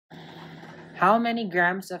How many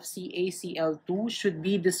grams of CaCl2 should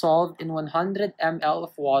be dissolved in 100 ml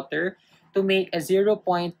of water to make a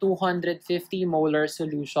 0.250 molar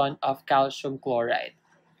solution of calcium chloride?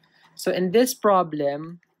 So in this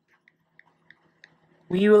problem,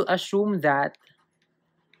 we will assume that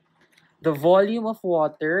the volume of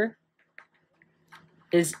water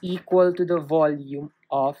is equal to the volume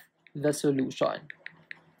of the solution.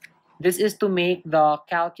 This is to make the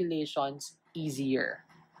calculations easier.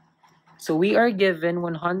 So we are given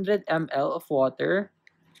 100 ml of water.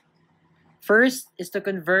 First is to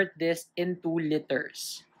convert this into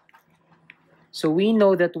liters. So we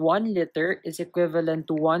know that 1 liter is equivalent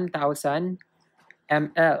to 1,000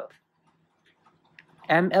 ml.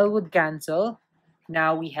 ml would cancel.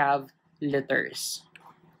 Now we have liters.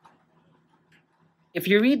 If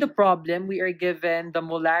you read the problem, we are given the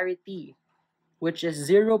molarity, which is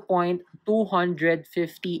 0.250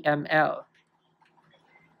 ml.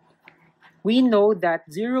 We know that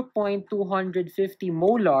 0.250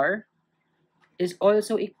 molar is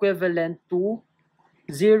also equivalent to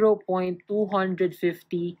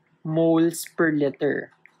 0.250 moles per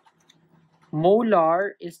liter.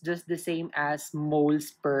 Molar is just the same as moles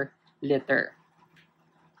per liter.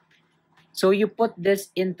 So you put this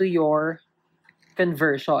into your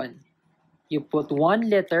conversion. You put 1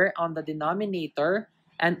 liter on the denominator,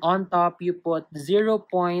 and on top you put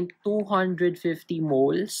 0.250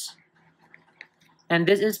 moles. And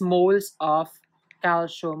this is moles of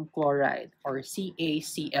calcium chloride, or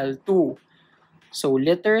CaCl2. So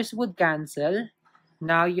liters would cancel.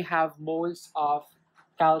 Now you have moles of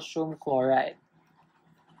calcium chloride.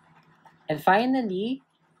 And finally,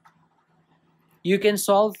 you can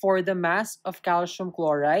solve for the mass of calcium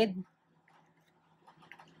chloride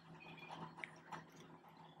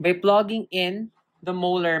by plugging in the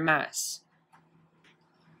molar mass.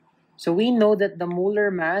 So we know that the molar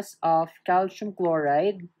mass of calcium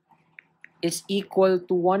chloride is equal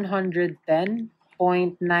to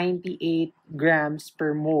 110.98 grams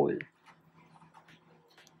per mole.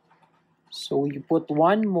 So you put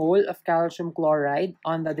 1 mole of calcium chloride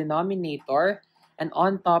on the denominator, and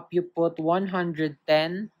on top you put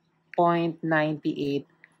 110.98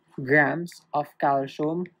 grams of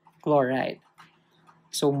calcium chloride.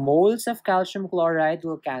 So moles of calcium chloride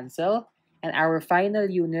will cancel, and our final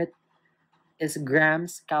unit is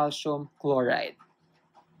grams calcium chloride.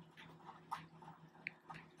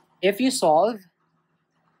 If you solve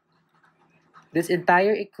this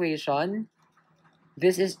entire equation,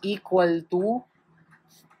 this is equal to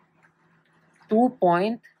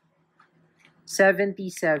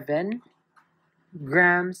 2.77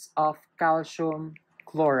 grams of calcium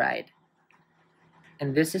chloride.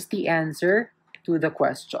 And this is the answer to the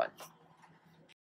question.